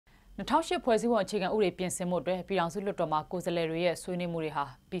2008ဖွဲ့စည်းပုံအခြေခံဥပဒေပြင်ဆင်မှုအတွက်ပြည်ထောင်စုလွှတ်တော်မှာကိုယ်စားလှယ်တွေရဲ့ဆွေးနွေးမှု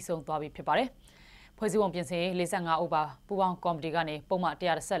တွေဟာပြီးဆုံးသွားပြီဖြစ်ပါတယ်။ဖွဲ့စည်းပုံပြင်ဆင်ရေး45ဦးပါပူးပေါင်းကော်မတီကနေပုံမှန်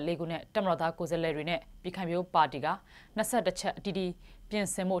114ခုနဲ့တက်မတော်သားကိုယ်စားလှယ်တွေနဲ့ပြည်ခိုင်ဖြိုးပါတီက21ချက်အတီး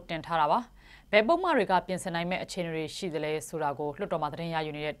တီးပြင်ဆင်မှုတင်ထားတာပါ။ဘယ်ပုံမှန်တွေကပြင်ဆင်နိုင်မဲ့အခြေအနေတွေရှိသလဲဆိုတာကိုလွှတ်တော်မှာသတင်း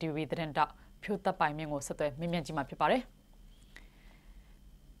ရယူနေတဲ့ DVB သတင်းတောက်ဖြိုးသက်ပိုင်မြင့်ကိုဆက်သွယ်မြင့်မြင့်ကြီးမှာဖြစ်ပါတယ်။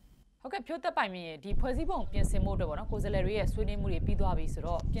ဟုတ်ကဲ့ဖြိုးသက်ပိုင်မြင့်ရဲ့ဒီဖွဲ့စည်းပုံပြင်ဆင်မှုအတွက်ပေါ့နော်ကိုယ်စားလှယ်တွေရဲ့ဆွေးနွေးမှုတွေပြီးသွားပြီဆို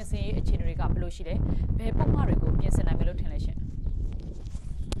တော့ပြင်ဆင်ရေးအခြေအနေတွေကဘယ်လိုရှိလဲဘယ်ပုံမှန်တွေကိုပြင်ဆင်နိုင်မယ်လို့ထင်လဲရှင်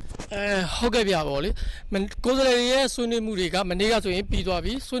ဟုတ်ကဲ့ပြပါလေကိုယ်စားလှယ်ရဲ့ဆွေးနွေးမှုတွေကမနေ့ကဆိုရင်ပြီးသွား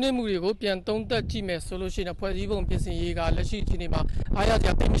ပြီဆွေးနွေးမှုတွေကိုပြန်သုံးသပ်ကြည့်မယ်ဆိုလို့ရှိရင်ဖွဲ့စည်းပုံပြင်ဆင်ရေးကလက်ရှိအခြေအနေမှာအားရ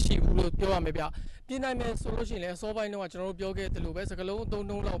စရာသိမရှိဘူးလို့ပြောရမယ်ဗျပြင်နိုင်မယ်ဆိုလို့ရှိရင်လည်းအစောပိုင်းတော့ကျွန်တော်တို့ပြောခဲ့သလိုပဲစကလုံးအသုံး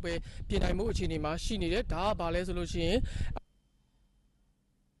နှုန်းလောက်ပဲပြင်နိုင်မှုအခြေအနေမှာရှိနေတယ်ဒါကဘာလဲဆိုလို့ရှိ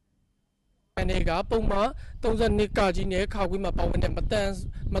ရင်အနေကပုံမှန်32ကကြီးနဲ့ခါခွေးမှာပေါဝင်တဲ့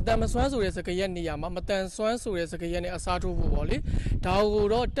မတန်မစွမ်းဆိုတဲ့စကားရက်နေရာမှာမတန်စွမ်းဆိုတဲ့စကားရက်နဲ့အစားထိုးဖို့ပေါ့လေဒါကို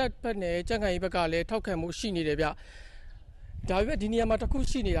တော့တက်ဖက်နဲ့ကြက်ခိုင်ဘက်ကလည်းထောက်ခံမှုရှိနေတယ်ဗျဒါပေမဲ့ဒီနေရာမှာ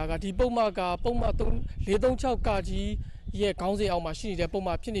တစ်ခုရှိနေတာကဒီပုံမှန်ကပုံမှန်436ကကြီးရဲ့ခေါင်းစဉ်အောက်မှာရှိနေတဲ့ပုံ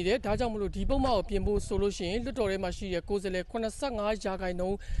မှန်ဖြစ်နေတယ်ဒါကြောင့်မလို့ဒီပုံမှန်ကိုပြင်ဖို့ဆိုလို့ရှိရင်လွှတ်တော်ထဲမှာရှိတဲ့ကိုယ်စားလှယ်85ရာခိုင်နှု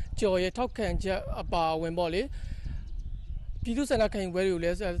န်းကျော်ရဲ့ထောက်ခံချက်အပါအဝင်ပေါ့လေပြည်သူ့ဆန္ဒခံယူပွဲတွေကိုလ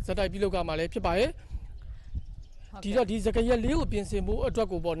ည်းဇက်တိုက်ပြုလုပ်ကြမှာလည်းဖြစ်ပါရဲ့ဒီစကားရက်လေးကိုပြင်ဆင်ဖို့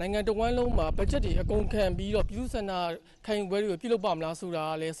အတွက်ကိုပေါ့နိုင်ငံတော်ဝန်လုံးမှာဘတ်ဂျက်တွေအကုန်ခံပြီးတော့ပြည်သူ့ဆန္ဒခံယူပွဲတွေကိုပြုလုပ်ပါမလားဆိုတာ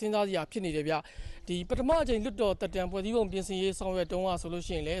လည်းစဉ်းစားစရာဖြစ်နေတယ်ဗျဒီပထမအကြိမ်လွှတ်တော်တက်တန်ဖွဲ့စည်းပုံပြင်ဆင်ရေးဆောင်ရွက်တုန်းကဆိုလို့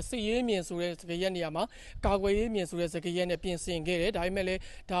ရှိရင်လည်းစစ်ရေးမြင်ဆိုတဲ့စကားရက်နေရာမှာကာကွယ်ရေးမြင်ဆိုတဲ့စကားရက်နဲ့ပြင်ဆင်ခဲ့တယ်ဒါပေမဲ့လ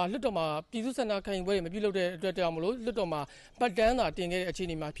ည်းဒါလွှတ်တော်မှာပြည်သူ့ဆန္ဒခံယူပွဲတွေမပြုလုပ်တဲ့အတွက်ကြောင့်မလို့လွှတ်တော်မှာပတ်တန်းသာတင်ခဲ့တဲ့အခြေ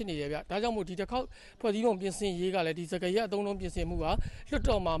အနေမှာဖြစ်နေတယ်ဗျဒါကြောင့်မို့ဒီတစ်ခေါက်ဖွဲ့စည်းပုံပြင်ဆင်ရေးကလည်းဒီစကားရက်အသုံးလုံးပြင်ဆင်မှုကလွှတ်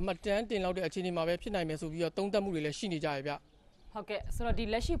တော်မှာမှတ်တမ်းတင်လောက်တဲ့အခြေအနေမှာပဲဖြစ်နိုင်မယ်ဆိုပြီးတော့သုံးသပ်မှုတွေလည်းရှိနေကြရဲ့ဗျဟုတ်ကဲ့ဆိုတော့ဒီ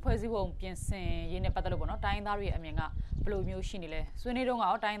လက်ရှိဖွဲ့စည်းပုံပြင်ဆင်ရေးနဲ့ပတ်သက်လို့ပေါ့နော်တိုင်းသားတွေရဲ့အမြင်ကဘယ်လိုမျိုးရှိနေလဲဆွေးနွေးတော့က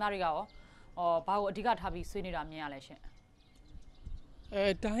ရောတိုင်းသားတွေကရောဘာကိုအဓိကထားပြီးဆွေးနွေးတာမြင်ရလဲရှင်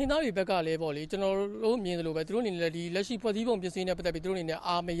တိုင်းသားတွေဘက်ကလည်းပေါ့လေကျွန်တော်တို့မြင်သလိုပဲသူတို့အနေနဲ့ဒီလက်ရှိဖွဲ့စည်းပုံပြင်ဆင်ရေးနဲ့ပတ်သက်ပြီးသူတို့အနေ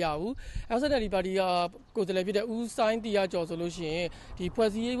နဲ့အားမရဘူး SNL ပါတီကကိုယ်စားလှယ်ဖြစ်တဲ့ဦးဆိုင်တရားကျော်ဆိုလို့ရှိ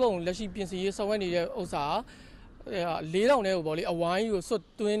ရင်ဒီဖွဲ့စည်းပုံလက်ရှိပြင်ဆင်ရေးဆောင်ရွက်နေတဲ့ဥစ္စာ4000နဲ့ကိုပေါ့လေအဝိုင်းကိုစွတ်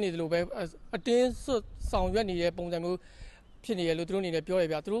သွင်းနေတယ်လို့ပဲအတင်းစွတ်ဆောင်ရွက်နေတဲ့ပုံစံမျိုးဖြစ်နေရလို့သူတို့အနေနဲ့ပြော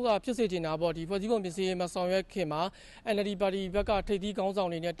ရပြသူတို့ကဖြစ်စေချင်တာပေါ့ဒီဖွဲ့စည်းပုံပြင်ဆင်ရေးမှာဆောင်ရွက်ခင်မှာ NLD ပါတီဘက်ကထိပ်သီးခေါင်းဆောင်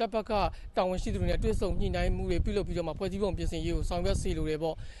တွေနဲ့တပ်ဘက်ကတာဝန်ရှိသူတွေနဲ့တွေ့ဆုံညှိနှိုင်းမှုတွေပြုလုပ်ပြီးတော့မှဖွဲ့စည်းပုံပြင်ဆင်ရေးကိုဆောင်ရွက်စေလိုတယ်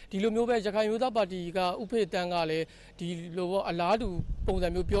ပေါ့ဒီလိုမျိုးပဲရခိုင်မျိုးသားပါတီကဥဖေတန်းကလည်းဒီလိုပေါ့အလားတူ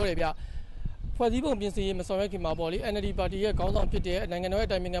ပုံစံမျိုးပြောတယ်ဗျဖွဲ့စည်းပုံပြင်ဆင်ရေးမဆောင်ရွက်ခင်မှာပေါ့လေ NLD ပါတီရဲ့ခေါင်းဆောင်ဖြစ်တဲ့နိုင်ငံတော်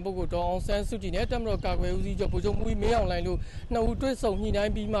ရဲ့တိုင်ပင်ခံပုဂ္ဂိုလ်ဒေါ်အောင်ဆန်းစုကြည်နဲ့တပ်မတော်ကာကွယ်ဦးစီးချုပ်ဗိုလ်ချုပ်မှူးကြီးမင်းအောင်လှိုင်တို့နှစ်ဦးတွေ့ဆုံ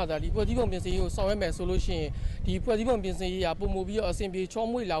ညှိနှိုင်းပြီးမှသာဒီဖွဲ့စည်းပုံပြင်ဆင်ရေးကိုဆောင်ရွက်မယ်ဆိုလို့ရှိရင်ဒီဖွဲ့စည်းပုံပြင်ဆင်ရေးကပုံမူပြီးတော့အဆင်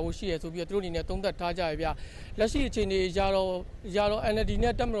ပြေချောမွေ့လာဖို့ရှိရဆိုပြီးတော့သူတို့အနေနဲ့သုံးသပ်ထားကြရဗျလက်ရှိအခြေအနေရတော့ NLD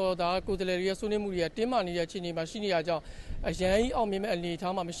နဲ့တပ်မတော်သားကိုယ်စားလှယ်တွေရဲ့ဆွေးနွေးမှုတွေကတင်းမာနေတဲ့အခြေအနေမှာရှိနေရကြောင်းအရန်ကြီးအောင်မြင်မဲ့အနေ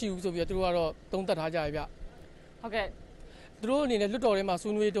အထားမှာမရှိဘူးဆိုပြီးတော့သူတို့ကတော့သုံးသပ်ထားကြရဗျဟုတ်ကဲ့သူတို့အနေနဲ့လွတ်တော်ထဲ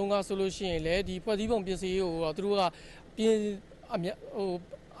မှာဆွေးနွေးတုန်းကဆိုလို့ရှိရင်လည်းဒီဖွဲ့စည်းပုံပြင်ဆင်ရေးကိုသူတို့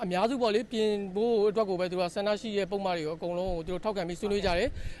ကပြင်အများစုပေါ့လေပြင်ဖို့အတွက်ကိုပဲသူတို့ကဆန္ဒရှိတဲ့ပုံမှန်တွေကိုအကုန်လုံးကိုသူတို့ထောက်ခံပြီးဆွေးနွေးကြတယ်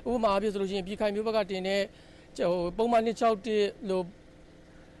ဥပမာအားဖြင့်ဆိုလို့ရှိရင်ပြည်ခိုင်မျိုးဘက်ကတင်တဲ့ပုံမှန်261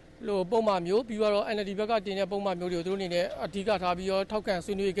လို့ပုံမှန်မျိုးပြီးတော့ NLD ဘက်ကတင်တဲ့ပုံမှန်မျိုးတွေကိုသူတို့အနေနဲ့အဓိကထားပြီးတော့ထောက်ခံ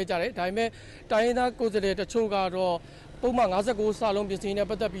ဆွေးနွေးခဲ့ကြတယ်ဒါပေမဲ့တိုင်းရင်းသားကိုယ်စားလှယ်တချို့ကတော့ပုံမှန်59စာလုံးပြင်ဆင်နဲ့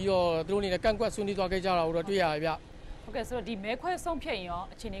ပတ်သက်ပြီးတော့သူတို့အနေနဲ့ကန့်ကွက်ဆွေးနွေးသွားခဲ့ကြတာကိုတော့တွေ့ရပါဗျဟုတ်ကဲ့ဆိုတော့ဒီမဲခွဲဆုံးဖြတ်ရင်ရော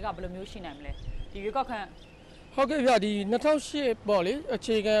အခြေအနေကဘယ်လိုမျိုးရှိနိုင်မလဲဒီရွေးကောက်ခံဟုတ်ကဲ့ဗျဒီ2008ပေါ့လေ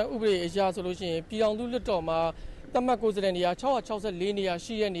အခြေခံဥပဒေအရာဆိုလို့ရှိရင်ပြည်ထောင်စုလွှတ်တော်မှာတမတ်ကိုယ်စားလှယ်နေရာ664နေရာ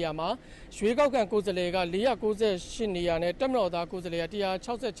ရှိတဲ့နေရာမှာရွေးကောက်ခံကိုယ်စားလှယ်က498နေရာနဲ့တပ်မတော်သားကိုယ်စားလှယ်က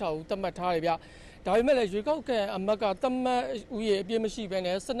166ဦးတမတ်ထားတယ်ဗျဒါပေမဲ့လည်းရွေးကောက်ခံအမတ်ကတမတ်ဦးရေအပြည့်မ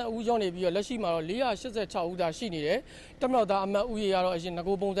ရှိဘဲနဲ့12ဦးရောက်နေပြီးတော့လက်ရှိမှာတော့486ဦးသာရှိနေတယ်တပ်မတော်သားအမတ်ဦးရေကတော့အရင်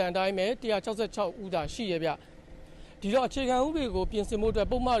ငကိုပုံစံအတိုင်းပဲ166ဦးသာရှိရဗျဒီတော့အခြေခံဥပဒေကိုပြင်ဆင်ဖို့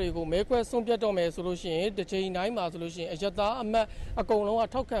အတွက်ပုံမှန်တွေကိုမဲခွဲဆုံးဖြတ်တော့မယ်ဆိုလို့ရှိရင်တစ်ချိန်တိုင်းမှာဆိုလို့ရှိရင်အယက်သားအမတ်အကုန်လုံးက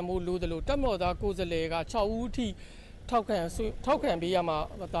ထောက်ခံမှုလို့တယ်လို့တပ်မတော်သားကိုယ်စားလှယ်က6ဦးအထိထောက်ခံပေးရ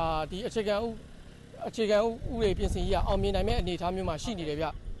မှာဒါဒီအခြေခံဥပဒေပြင်ဆင်ရေးအောင်မြင်နိုင်မဲ့အနေအထားမျိုးမှာရှိနေ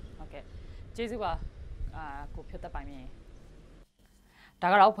တယ်ဗျဟုတ်ကဲ့ကျေးဇူးပါကိုဖြတ်သက်ပိုင်မြင်ဒါ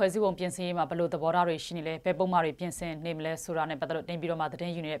ကတော့ဖွဲ့စည်းပုံပြင်ဆင်ရေးမှာဘယ်လိုသဘောထားတွေရှိနေလဲဘယ်ပုံမှန်တွေပြင်ဆင်နေမလဲဆိုတာနဲ့ပတ်သက်လို့တင်ပြီးတော့မှသတ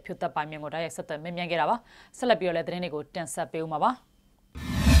င်းယူနေတဲ့ဖြတ်သက်ပိုင်မြင်ကိုတိုက်ရိုက်ဆက်သွယ်မြင်ခဲ့တာပါဆက်လက်ပြီးတော့လည်းသတင်းတွေကိုတင်ဆက်ပေးဦးမှာပါ